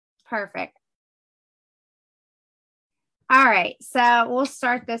Perfect. All right. So we'll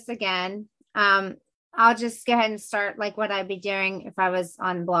start this again. I'll just go ahead and start like what I'd be doing if I was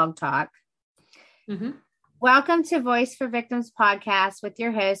on Blog Talk. Mm-hmm. Welcome to Voice for Victims podcast with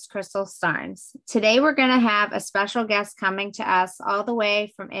your host, Crystal Starnes. Today, we're going to have a special guest coming to us all the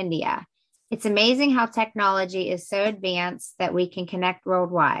way from India. It's amazing how technology is so advanced that we can connect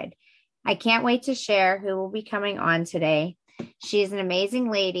worldwide. I can't wait to share who will be coming on today. She's an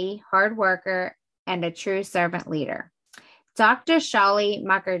amazing lady, hard worker, and a true servant leader. Dr. Shauli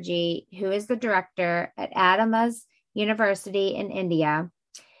Mukherjee, who is the director at Adamas University in India.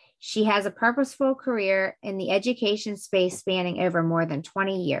 She has a purposeful career in the education space spanning over more than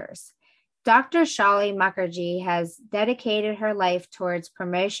 20 years. Dr. Shauli Mukherjee has dedicated her life towards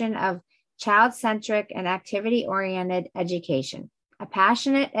promotion of child-centric and activity-oriented education. A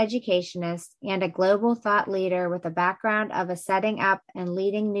passionate educationist and a global thought leader with a background of setting up and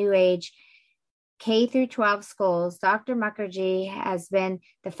leading new age K-12 schools, Dr. Mukherjee has been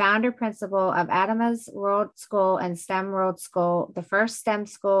the founder principal of Adamas World School and STEM World School, the first STEM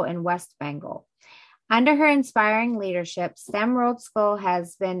school in West Bengal. Under her inspiring leadership, STEM World School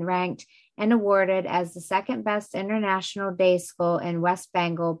has been ranked and awarded as the second best international day school in West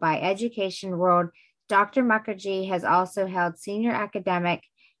Bengal by Education World. Dr. Mukherjee has also held senior academic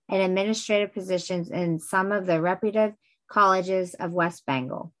and administrative positions in some of the reputed colleges of West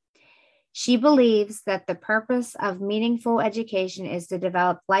Bengal. She believes that the purpose of meaningful education is to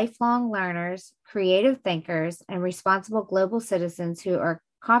develop lifelong learners, creative thinkers, and responsible global citizens who are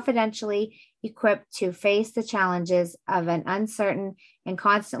confidentially equipped to face the challenges of an uncertain and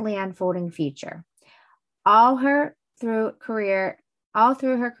constantly unfolding future. All through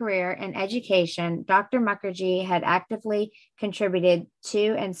her career in education, Dr. Mukherjee had actively contributed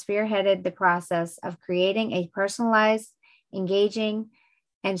to and spearheaded the process of creating a personalized, engaging,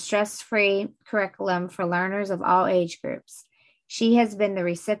 and stress-free curriculum for learners of all age groups. She has been the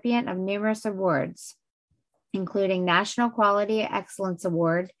recipient of numerous awards, including National Quality Excellence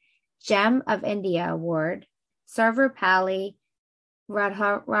Award, Gem of India Award, SARVEPALLI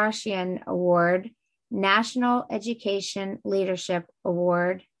RADHAKRISHNAN Award, National Education Leadership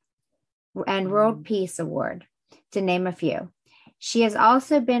Award, and World Peace Award, to name a few. She has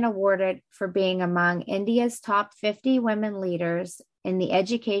also been awarded for being among India's top 50 women leaders in the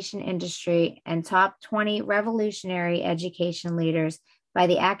education industry and top 20 revolutionary education leaders by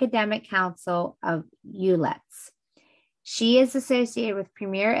the Academic Council of ULektz. She is associated with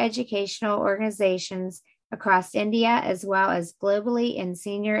premier educational organizations across India as well as globally in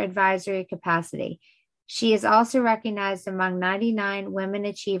senior advisory capacity. She is also recognized among 99 women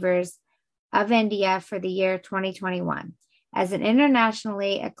achievers of India for the year 2021. As an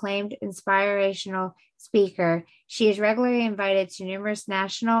internationally acclaimed inspirational speaker, she is regularly invited to numerous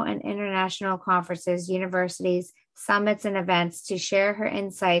national and international conferences, universities, summits, and events to share her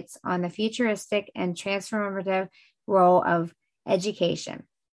insights on the futuristic and transformative role of education.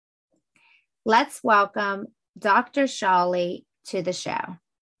 Let's welcome Dr. Shauli to the show.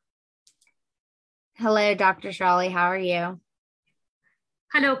 Hello, Dr. Shauli. How are you?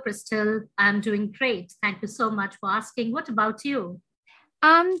 Hello, Crystal. I'm doing great. Thank you so much for asking. What about you?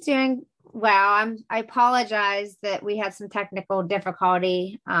 I'm doing well. I apologize that we had some technical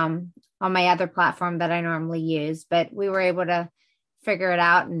difficulty on my other platform that I normally use, but we were able to figure it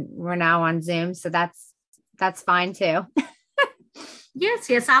out, and we're now on Zoom, so that's fine too.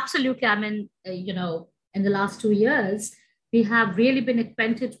 Yes, absolutely. I mean, in the last 2 years, we have really been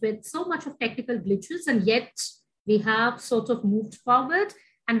acquainted with so much of technical glitches, and yet we have sort of moved forward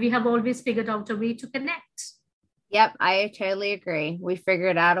and we have always figured out a way to connect. Yep, I totally agree. We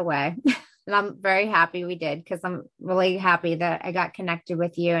figured out a way. And I'm very happy we did, because I'm really happy that I got connected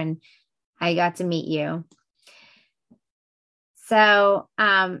with you and I got to meet you. So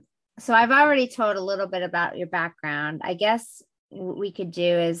I've already told a little bit about your background. I guess what we could do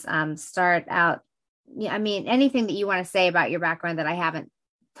is start out. I mean, anything that you want to say about your background that I haven't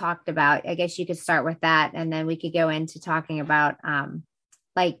talked about, I guess you could start with that, and then we could go into talking about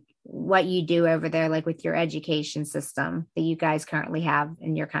like what you do over there, like with your education system that you guys currently have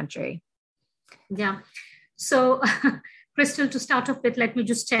in your country. Yeah. So, Crystal, to start off with, let me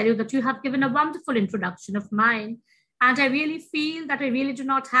just tell you that you have given a wonderful introduction of mine, and I really feel that I really do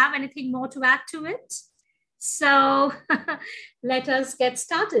not have anything more to add to it. So let us get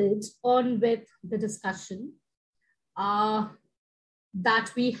started on with the discussion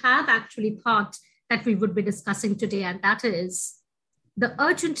that we have actually thought that we would be discussing today, and that is the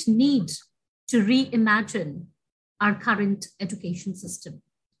urgent need to reimagine our current education system,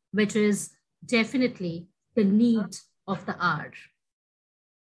 which is definitely the need of the hour.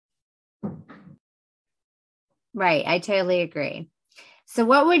 Right. I totally agree. So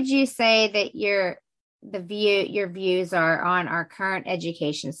what would you say that your views are on our current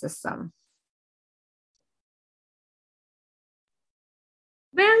education system?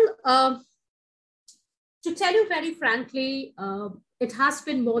 Well, to tell you very frankly, it has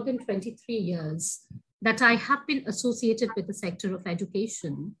been more than 23 years that I have been associated with the sector of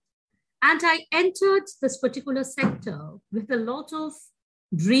education. And I entered this particular sector with a lot of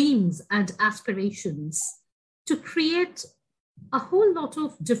dreams and aspirations to create a whole lot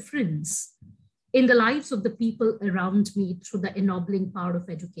of difference in the lives of the people around me through the ennobling power of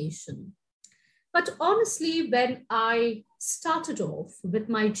education. But honestly, when I started off with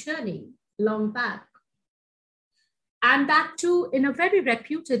my journey long back, and that too in a very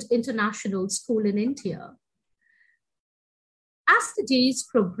reputed international school in India, as the days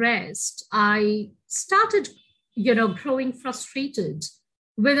progressed, I started, growing frustrated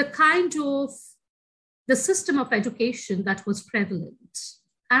with a kind of the system of education that was prevalent.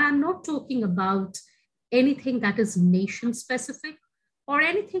 And I'm not talking about anything that is nation specific or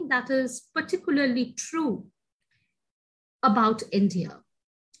anything that is particularly true about India.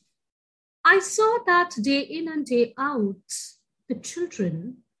 I saw that day in and day out, the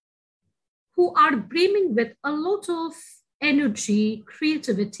children who are brimming with a lot of energy,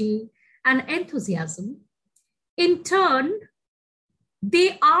 creativity, and enthusiasm, in turn,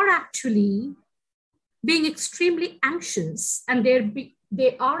 they are actually being extremely anxious, and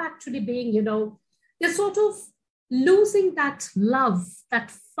they are actually being, they're sort of losing that love,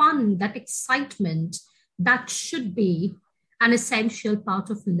 that fun, that excitement that should be an essential part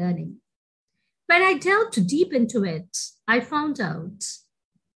of learning. When I delved deep into it, I found out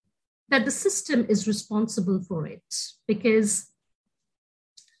that the system is responsible for it, because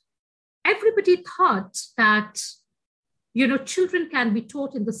everybody thought that, children can be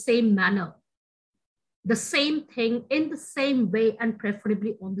taught in the same manner, the same thing in the same way, and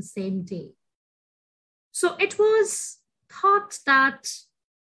preferably on the same day. So it was thought that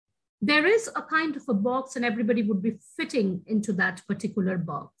there is a kind of a box and everybody would be fitting into that particular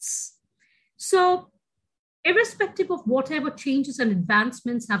box. So irrespective of whatever changes and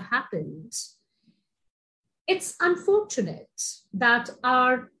advancements have happened, it's unfortunate that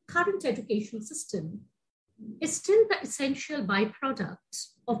our current education system is still the essential byproduct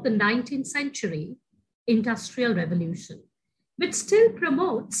of the 19th century industrial revolution, which still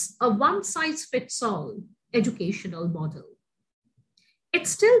promotes a one-size-fits-all educational model. It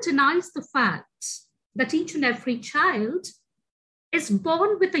still denies the fact that each and every child is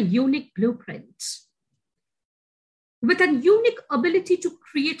born with a unique blueprint, with a unique ability to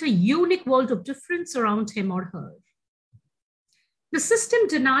create a unique world of difference around him or her. The system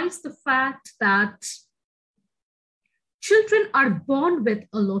denies the fact that children are born with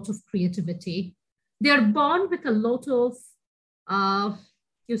a lot of creativity. They are born with a lot of,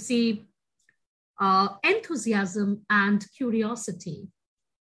 enthusiasm and curiosity.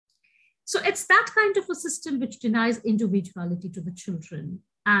 So it's that kind of a system which denies individuality to the children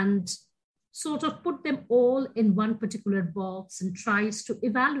and sort of put them all in one particular box and tries to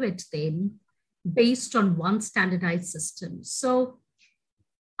evaluate them based on one standardized system. So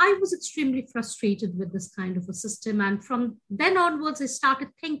I was extremely frustrated with this kind of a system. And from then onwards, I started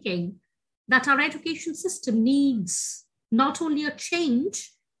thinking that our education system needs not only a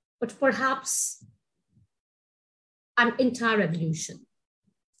change, but perhaps an entire revolution.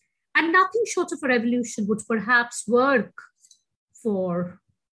 And nothing short of a revolution would perhaps work for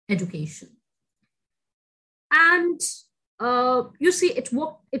education. And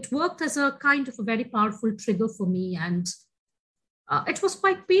it worked as a kind of a very powerful trigger for me. And it was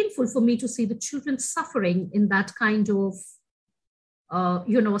quite painful for me to see the children suffering in that kind of,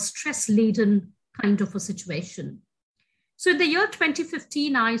 a stress-laden kind of a situation. So in the year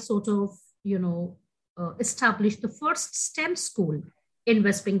 2015, I sort of, established the first STEM school in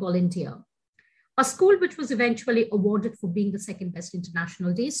West Bengal, India, a school which was eventually awarded for being the second best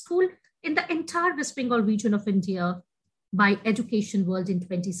international day school in the entire West Bengal region of India by Education World in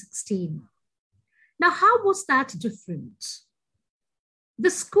 2016. Now, how was that different? The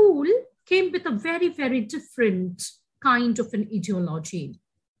school came with a very, very different kind of an ideology.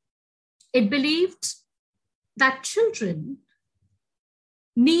 It believed that children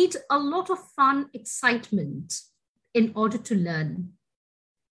need a lot of fun, excitement in order to learn.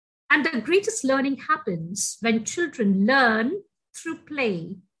 And the greatest learning happens when children learn through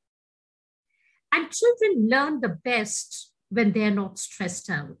play. And children learn the best when they're not stressed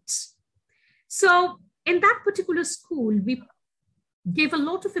out. So in that particular school, we gave a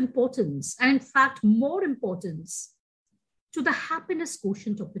lot of importance, and in fact, more importance to the happiness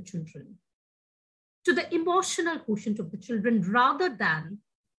quotient of the children. to the emotional quotient of the children rather than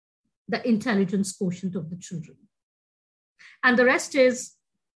the intelligence quotient of the children. And the rest is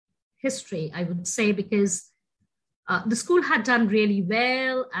history, I would say, because the school had done really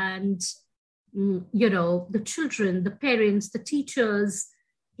well, and the children, the parents, the teachers,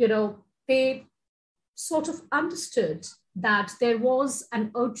 they sort of understood that there was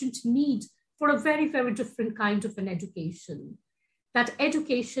an urgent need for a very, very different kind of an education. That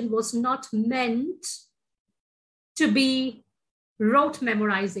education was not meant to be rote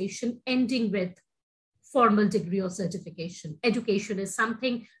memorization ending with formal degree or certification. Education is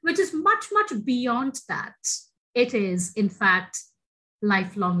something which is much, much beyond that. It is, in fact,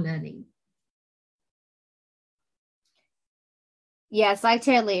 lifelong learning. Yes, I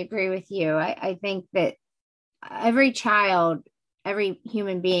totally agree with you. I think that every child, every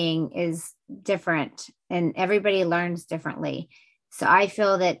human being is different and everybody learns differently. So I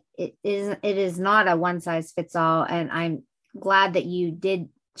feel that it is not a one size fits all. And I'm glad that you did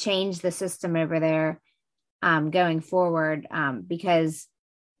change the system over there going forward because,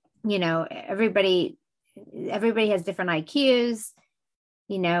 everybody has different IQs.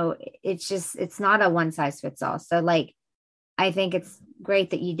 It's not a one size fits all. So I think it's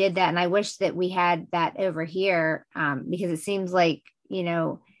great that you did that. And I wish that we had that over here because it seems like,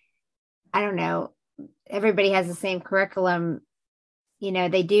 I don't know, everybody has the same curriculum.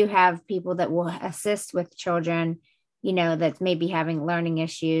 They do have people that will assist with children, that's maybe having learning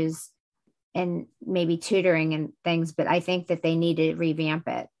issues and maybe tutoring and things. But I think that they need to revamp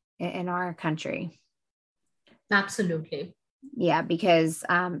it in our country. Absolutely. Yeah, because,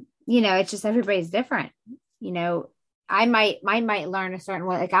 it's just everybody's different. I might learn a certain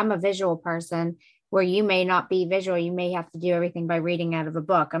way. Like I'm a visual person where you may not be visual. You may have to do everything by reading out of a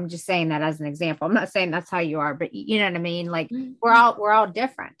book. I'm just saying that as an example. I'm not saying that's how you are, but you know what I mean? Like we're all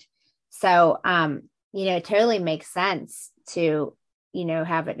different. So, it totally makes sense to,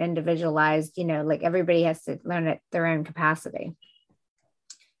 have it individualized, like everybody has to learn at their own capacity.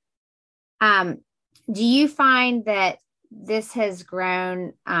 Do you find that this has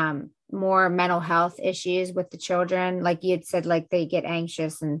grown, more mental health issues with the children? Like you had said, like they get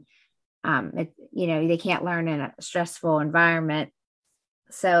anxious and, they can't learn in a stressful environment.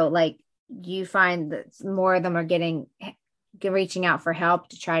 So do you find that more of them are reaching out for help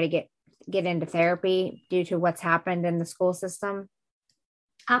to try to get into therapy due to what's happened in the school system?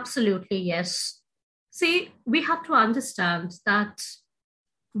 Absolutely, yes. See, we have to understand that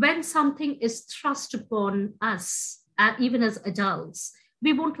when something is thrust upon us, even as adults,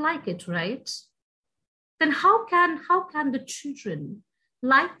 we won't like it, right? Then how can the children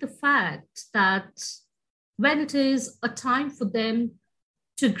like the fact that when it is a time for them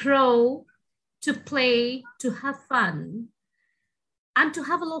to grow, to play, to have fun, and to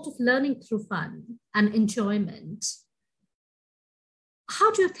have a lot of learning through fun and enjoyment,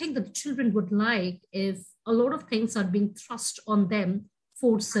 how do you think that the children would like if a lot of things are being thrust on them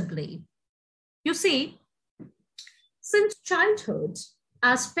forcibly? You see, since childhood,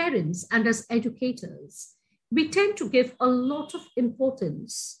 as parents and as educators, we tend to give a lot of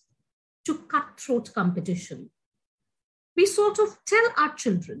importance to cutthroat competition. We sort of tell our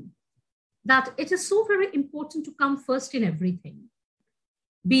children that it is so very important to come first in everything,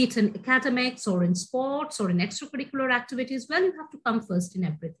 be it in academics or in sports or in extracurricular activities. Well, you have to come first in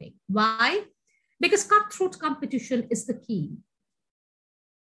everything. Why? Because cutthroat competition is the key.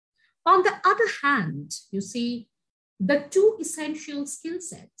 On the other hand, you see, the two essential skill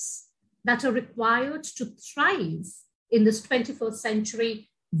sets that are required to thrive in this 21st century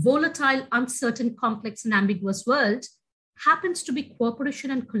volatile, uncertain, complex, and ambiguous world happens to be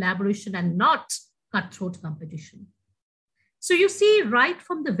cooperation and collaboration and not cutthroat competition. So you see, right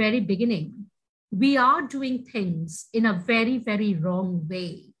from the very beginning, we are doing things in a very, very wrong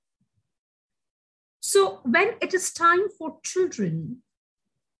way. So when it is time for children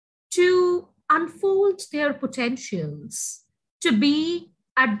to unfold their potentials, to be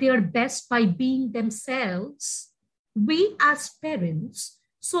at their best by being themselves, we as parents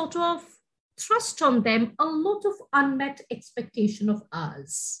sort of thrust on them a lot of unmet expectation of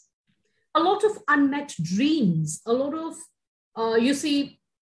us, a lot of unmet dreams, a lot of,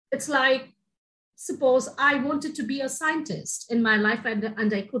 it's like, suppose I wanted to be a scientist in my life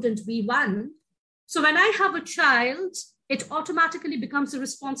and I couldn't be one. So when I have a child, it automatically becomes the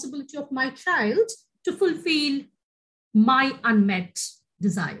responsibility of my child to fulfill my unmet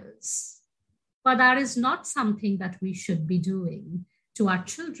desires. But that is not something that we should be doing to our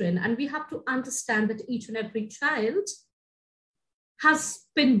children. And we have to understand that each and every child has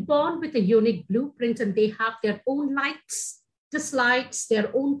been born with a unique blueprint and they have their own likes, dislikes,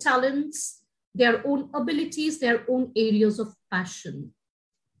 their own talents, their own abilities, their own areas of passion.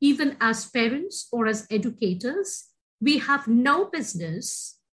 Even as parents or as educators, we have no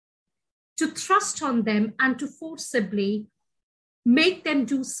business to thrust on them and to forcibly make them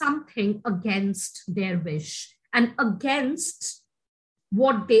do something against their wish and against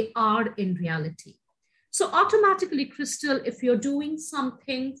what they are in reality. So automatically, Crystal, if you're doing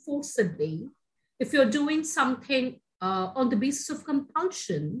something forcibly, if you're doing something on the basis of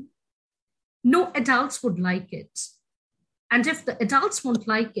compulsion, no adults would like it. And if the adults won't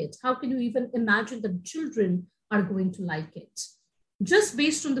like it, how can you even imagine that children are going to like it? Just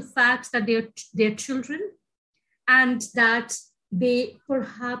based on the fact that they're children and that they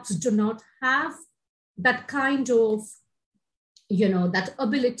perhaps do not have that kind of, that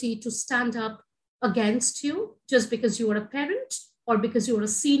ability to stand up against you just because you are a parent or because you're a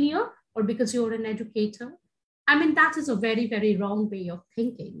senior or because you're an educator. I mean, that is a very, very wrong way of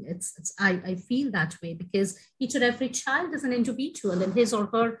thinking. I feel that way because each and every child is an individual in his or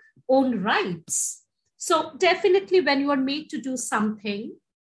her own rights. So definitely when you are made to do something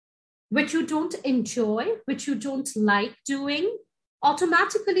which you don't enjoy, which you don't like doing,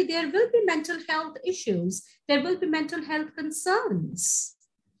 automatically there will be mental health issues. There will be mental health concerns.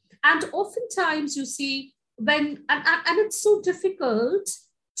 And oftentimes you see and it's so difficult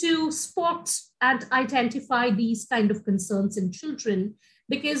to spot and identify these kind of concerns in children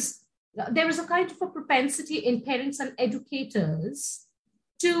because there is a kind of a propensity in parents and educators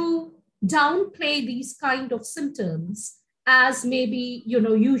to downplay these kind of symptoms as maybe,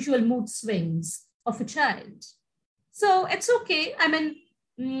 usual mood swings of a child. So it's okay. I mean,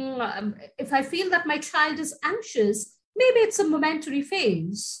 if I feel that my child is anxious, maybe it's a momentary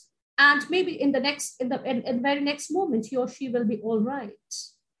phase. And maybe in the very next moment, he or she will be all right.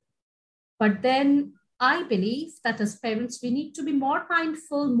 But then I believe that as parents, we need to be more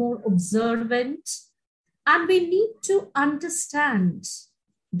mindful, more observant, and we need to understand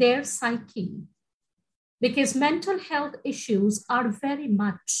their psyche because mental health issues are very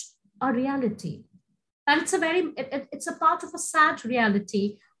much a reality. And it's a part of a sad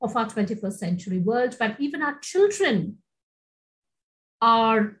reality of our 21st century world, but even our children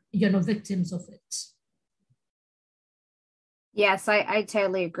are, victims of it. Yes, I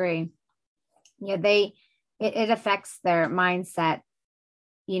totally agree. Yeah, it affects their mindset,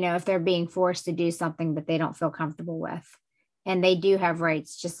 if they're being forced to do something that they don't feel comfortable with. And they do have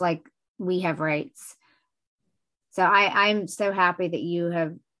rights, just like we have rights. So I'm so happy that you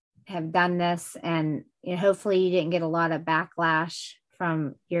have done this, and hopefully you didn't get a lot of backlash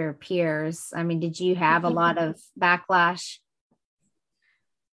from your peers. I mean, did you have a lot of backlash?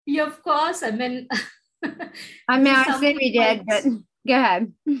 Yeah, of course. I mean, I said we did, but go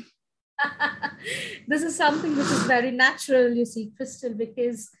ahead. This is something which is very natural, you see, Crystal,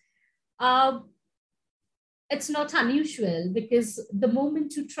 because it's not unusual because the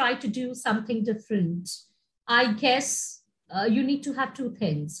moment you try to do something different, I guess you need to have two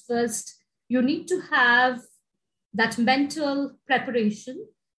things. First, you need to have that mental preparation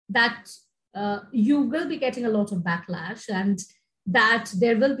that you will be getting a lot of backlash and that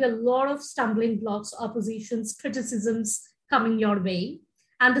there will be a lot of stumbling blocks, oppositions, criticisms coming your way.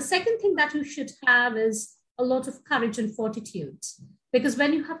 And the second thing that you should have is a lot of courage and fortitude. Because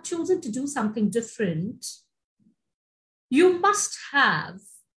when you have chosen to do something different, you must have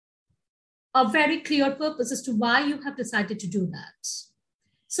a very clear purpose as to why you have decided to do that.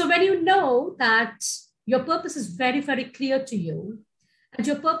 So when you know that your purpose is very, very clear to you, and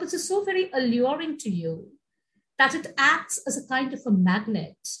your purpose is so very alluring to you, that it acts as a kind of a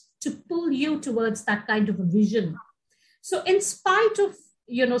magnet to pull you towards that kind of a vision. So in spite of,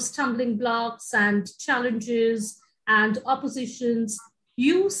 stumbling blocks and challenges and oppositions,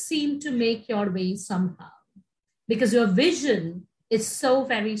 you seem to make your way somehow because your vision is so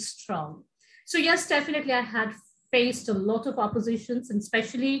very strong. So yes, definitely I had faced a lot of oppositions, and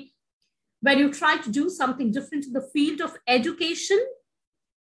especially when you try to do something different in the field of education,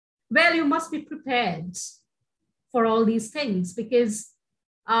 well, you must be prepared for all these things because,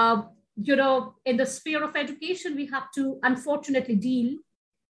 in the sphere of education, we have to unfortunately deal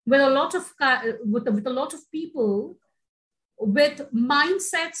with a lot of people with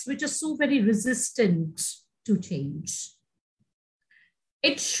mindsets which are so very resistant to change.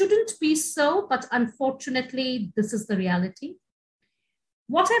 It shouldn't be so, but unfortunately, this is the reality.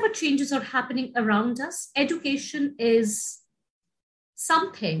 Whatever changes are happening around us, education is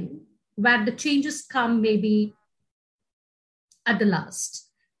something where the changes come maybe at the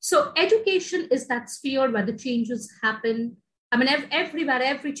last. So education is that sphere where the changes happen. I mean, everywhere,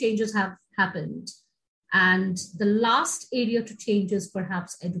 every changes have happened. And the last area to change is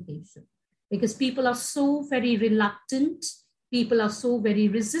perhaps education. because people are so very reluctant. People are so very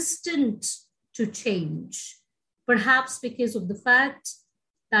resistant to change, perhaps because of the fact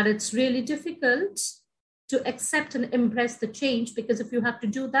that it's really difficult to accept and embrace the change, because if you have to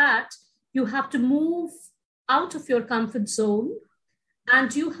do that, you have to move out of your comfort zone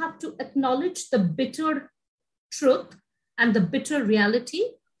and you have to acknowledge the bitter truth and the bitter reality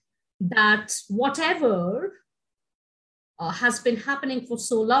that whatever has been happening for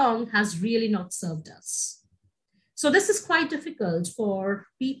so long has really not served us. So this is quite difficult for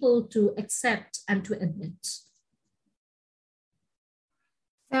people to accept and to admit.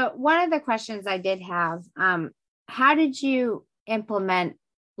 So one of the questions I did have, how did you implement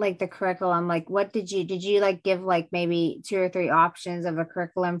like the curriculum? Like what did you like give like maybe 2 or 3 options of a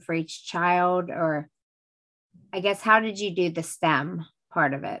curriculum for each child? Or I guess, how did you do the STEM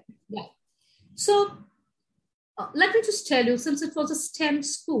part of it? Yeah. So let me just tell you, since it was a STEM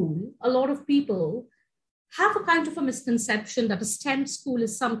school, a lot of people have a kind of a misconception that a STEM school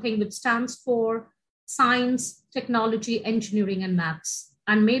is something which stands for science, technology, engineering, and maths.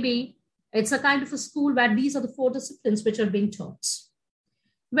 And maybe it's a kind of a school where these are the 4 disciplines which are being taught.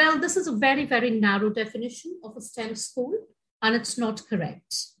 Well, this is a very, very narrow definition of a STEM school, and it's not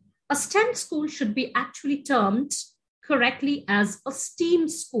correct. A STEM school should be actually termed correctly as a STEAM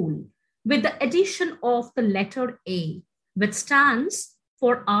school, with the addition of the letter A, which stands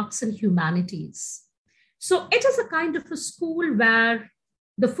for arts and humanities. So it is a kind of a school where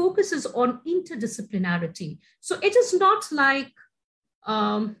the focus is on interdisciplinarity. So it is not like,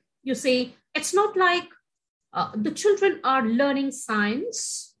 it's not like the children are learning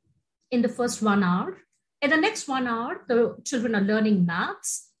science in the first 1 hour. In the next 1 hour, the children are learning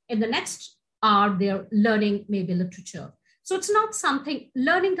maths. In the next hour, they're learning maybe literature. So it's not something,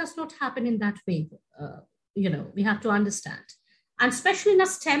 learning does not happen in that way. We have to understand. And especially in a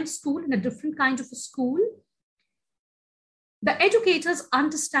STEM school, in a different kind of a school, the educators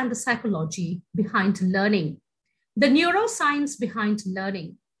understand the psychology behind learning, the neuroscience behind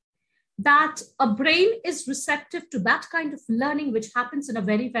learning, that a brain is receptive to that kind of learning, which happens in a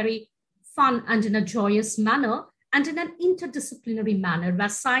very, very fun and in a joyous manner, and in an interdisciplinary manner, where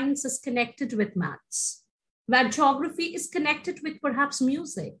science is connected with maths, where geography is connected with perhaps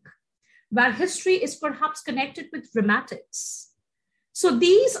music, where history is perhaps connected with dramatics. So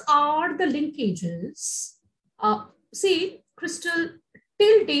these are the linkages. Crystal,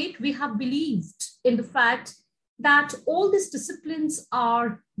 till date, we have believed in the fact that all these disciplines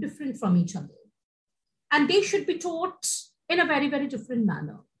are different from each other, and they should be taught in a very, very different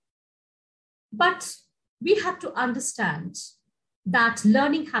manner. But we have to understand that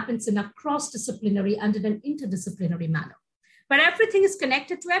learning happens in a cross-disciplinary and in an interdisciplinary manner, where everything is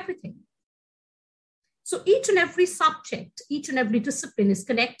connected to everything. So each and every subject, each and every discipline is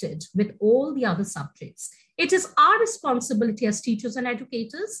connected with all the other subjects. It is our responsibility as teachers and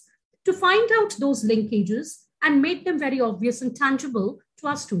educators to find out those linkages and make them very obvious and tangible to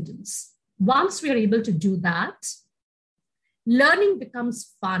our students. Once we are able to do that, learning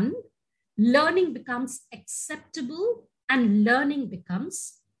becomes fun, learning becomes acceptable, and learning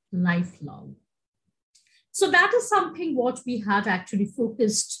becomes lifelong. So that is something what we had actually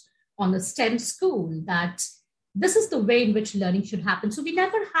focused on a STEM school, that this is the way in which learning should happen. So we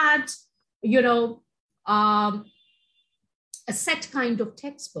never had, a set kind of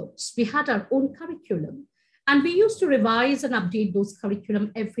textbooks. We had our own curriculum, and we used to revise and update those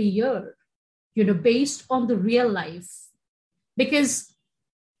curriculum every year, based on the real life. Because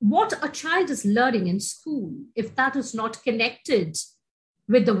what a child is learning in school, if that is not connected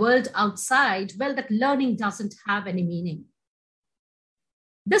with the world outside, well, that learning doesn't have any meaning.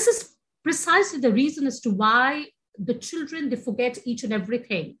 This is precisely the reason as to why the children, they forget each and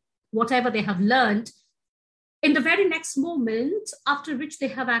everything, whatever they have learned, in the very next moment, after which they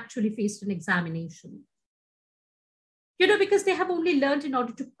have actually faced an examination. Because they have only learned in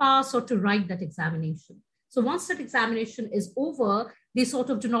order to pass or to write that examination. So once that examination is over, they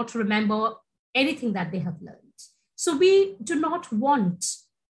sort of do not remember anything that they have learned. So we do not want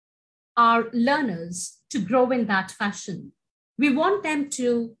our learners to grow in that fashion. We want them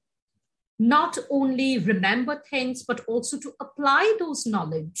to not only remember things, but also to apply those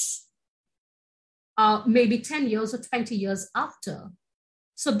knowledge, maybe 10 years or 20 years after.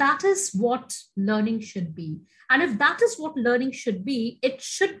 So that is what learning should be. And if that is what learning should be, it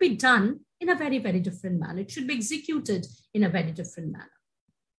should be done in a very, very different manner. It should be executed in a very different manner.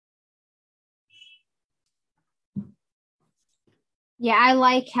 Yeah, I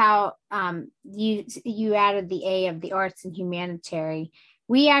like how you added the A of the arts and humanitarian.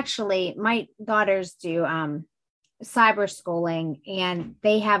 We actually, my daughters do cyber schooling, and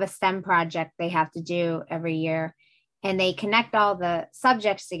they have a STEM project they have to do every year, and they connect all the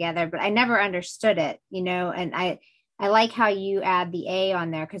subjects together, but I never understood it, and I like how you add the A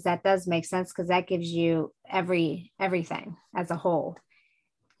on there, because that does make sense, because that gives you everything as a whole,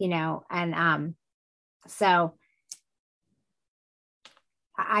 and so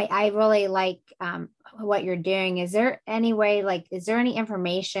I really like what you're doing. Is there any way, is there any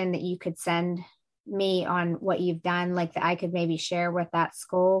information that you could send me on what you've done, that I could maybe share with that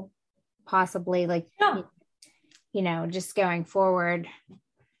school, possibly, just going forward?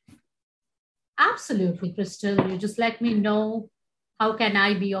 Absolutely, Crystal. You just let me know how can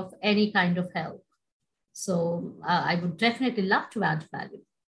I be of any kind of help. So I would definitely love to add value.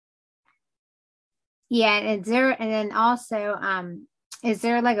 Yeah, and then also, is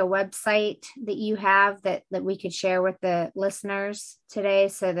there a website that you have that we could share with the listeners today,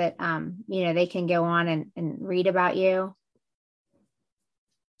 so that they can go on and read about you?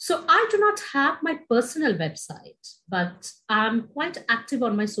 So I do not have my personal website, but I'm quite active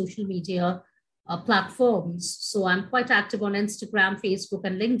on my social media platforms. So I'm quite active on Instagram, Facebook,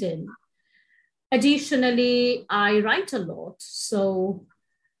 and LinkedIn. Additionally, I write a lot. So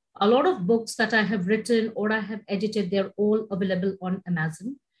a lot of books that I have written or I have edited, they're all available on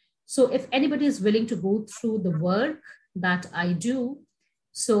Amazon. So if anybody is willing to go through the work that I do,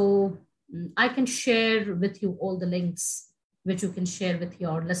 so I can share with you all the links which you can share with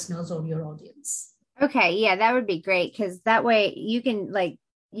your listeners or your audience. Okay. Yeah, that would be great. Because that way you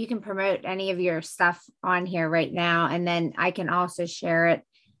can promote any of your stuff on here right now. And then I can also share it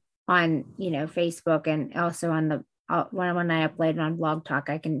on, Facebook, and also on the, when I upload it on Blog Talk,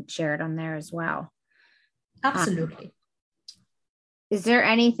 I can share it on there as well. Absolutely. Is there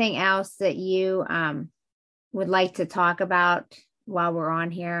anything else that you would like to talk about while we're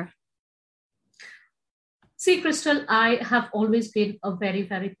on here? See, Crystal, I have always been a very,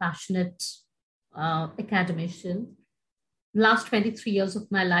 very passionate academician. Last 23 years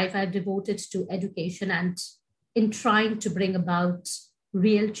of my life, I've devoted to education and in trying to bring about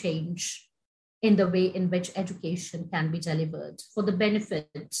real change in the way in which education can be delivered for the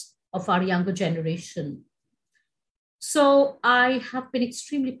benefit of our younger generation. So I have been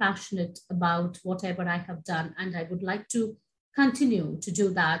extremely passionate about whatever I have done, and I would like to continue to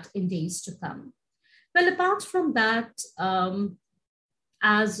do that in days to come. Well, apart from that,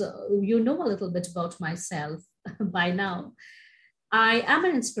 as you know a little bit about myself by now, I am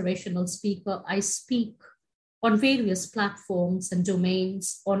an inspirational speaker. I speak on various platforms and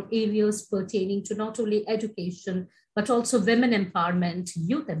domains on areas pertaining to not only education, but also women empowerment,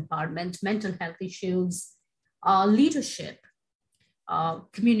 youth empowerment, mental health issues, leadership,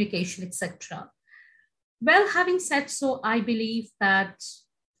 communication, etc. Well, having said so, I believe that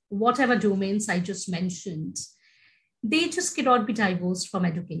whatever domains I just mentioned, they just cannot be divorced from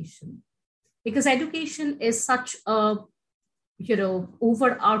education, because education is such a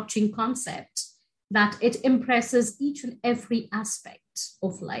overarching concept that it impresses each and every aspect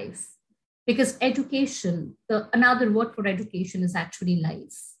of life. Because education, another word for education is actually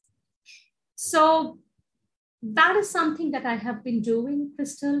life. So that is something that I have been doing,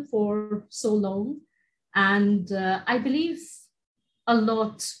 Crystal, for so long. And I believe a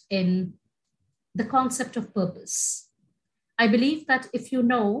lot in the concept of purpose. I believe that if you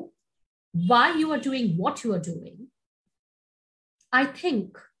know why you are doing what you are doing, I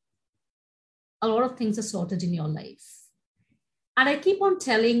think a lot of things are sorted in your life. And I keep on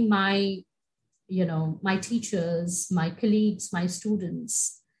telling my teachers, my colleagues, my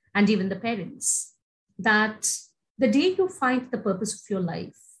students, and even the parents, that the day you find the purpose of your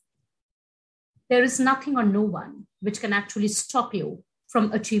life, there is nothing or no one which can actually stop you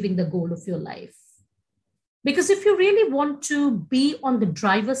from achieving the goal of your life. Because if you really want to be on the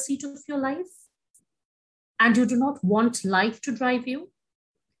driver's seat of your life, and you do not want life to drive you,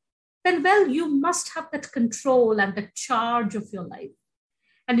 then, well, you must have that control and the charge of your life.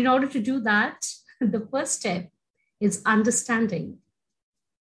 And in order to do that, the first step is understanding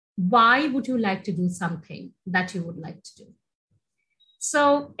why would you like to do something that you would like to do.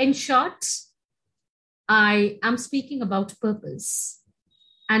 So in short, I am speaking about purpose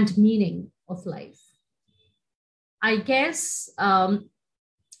and meaning of life. I guess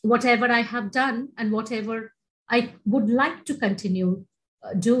whatever I have done and whatever I would like to continue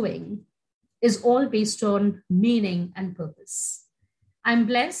doing is all based on meaning and purpose. I'm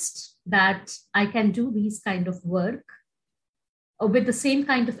blessed that I can do these kind of work with the same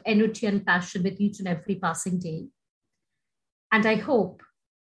kind of energy and passion with each and every passing day. And I hope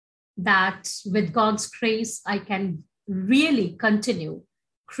that with God's grace, I can really continue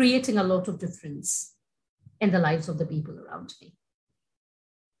creating a lot of difference in the lives of the people around me.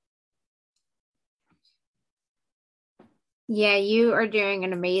 Yeah, you are doing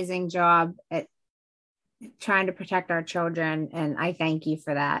an amazing job at trying to protect our children. And I thank you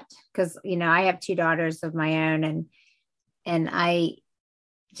for that. Because, I have 2 daughters of my own, and I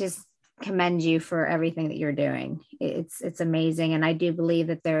just commend you for everything that you're doing. It's amazing. And I do believe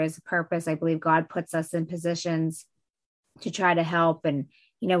that there is a purpose. I believe God puts us in positions to try to help. And,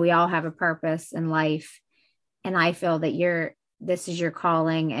 we all have a purpose in life. And I feel that this is your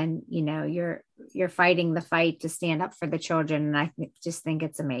calling, and, you're fighting the fight to stand up for the children. And I just think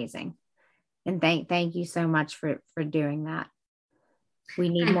it's amazing. And thank you so much for doing that. We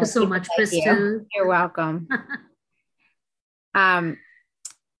need Thank more you so much, like Crystal. you. You're welcome.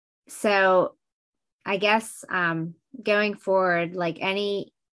 So I guess going forward, like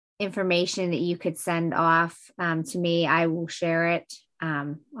any information that you could send off to me, I will share it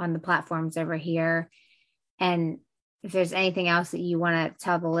on the platforms over here. And if there's anything else that you want to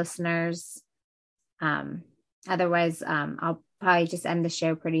tell the listeners, otherwise I'll probably just end the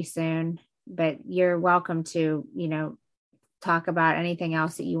show pretty soon. But you're welcome to, talk about anything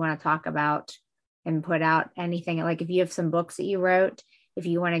else that you want to talk about and put out anything. Like if you have some books that you wrote, if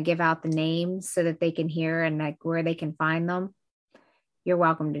you want to give out the names so that they can hear and like where they can find them, you're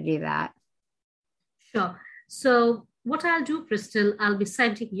welcome to do that. Sure. So what I'll do, Crystal, I'll be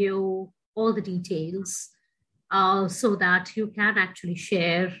sending you all the details so that you can actually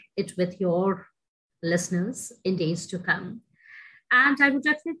share it with your listeners in days to come. And I would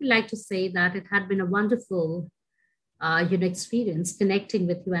definitely like to say that it had been a wonderful experience connecting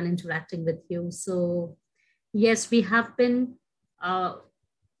with you and interacting with you. So yes, we have been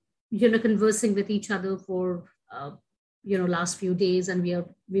conversing with each other for last few days, and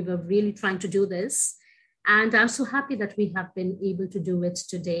we were really trying to do this. And I'm so happy that we have been able to do it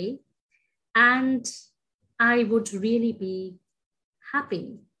today. And I would really be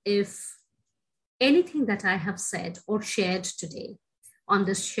happy if anything that I have said or shared today on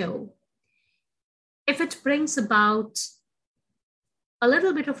this show, if it brings about a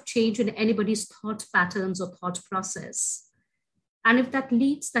little bit of change in anybody's thought patterns or thought process, and if that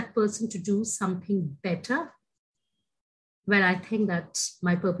leads that person to do something better, well, I think that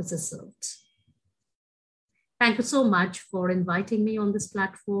my purpose is served. Thank you so much for inviting me on this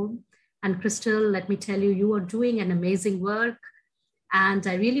platform. And Crystal, let me tell you, you are doing an amazing work, and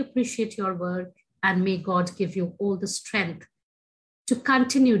I really appreciate your work, and may God give you all the strength to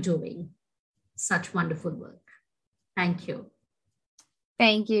continue doing such wonderful work. Thank you.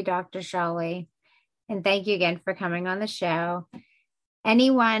 Thank you, Dr. Shauli. And thank you again for coming on the show.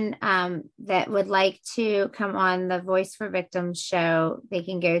 Anyone that would like to come on the Voice for Victims show, they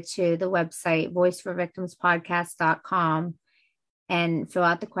can go to the website, voiceforvictimspodcast.com, and fill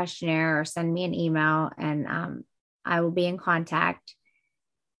out the questionnaire or send me an email, and I will be in contact.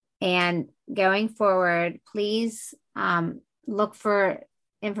 And going forward, please look for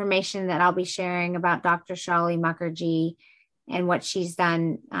information that I'll be sharing about Dr. Shauli Mukherjee and what she's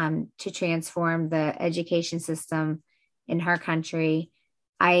done to transform the education system in her country.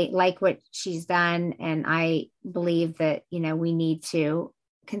 I like what she's done, and I believe that, we need to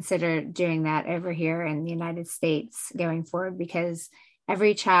consider doing that over here in the United States going forward, because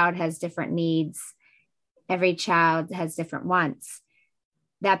every child has different needs. Every child has different wants.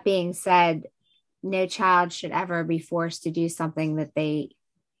 That being said, no child should ever be forced to do something that they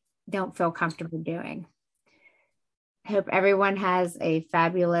don't feel comfortable doing. I hope everyone has a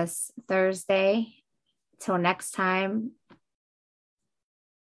fabulous Thursday. Till next time,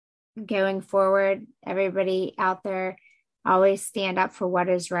 going forward, everybody out there, always stand up for what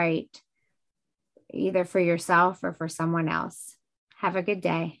is right, either for yourself or for someone else. Have a good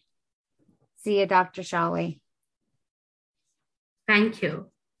day. See you, Dr. Shauli. Thank you.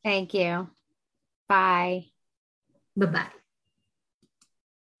 Thank you. Bye. Bye-bye.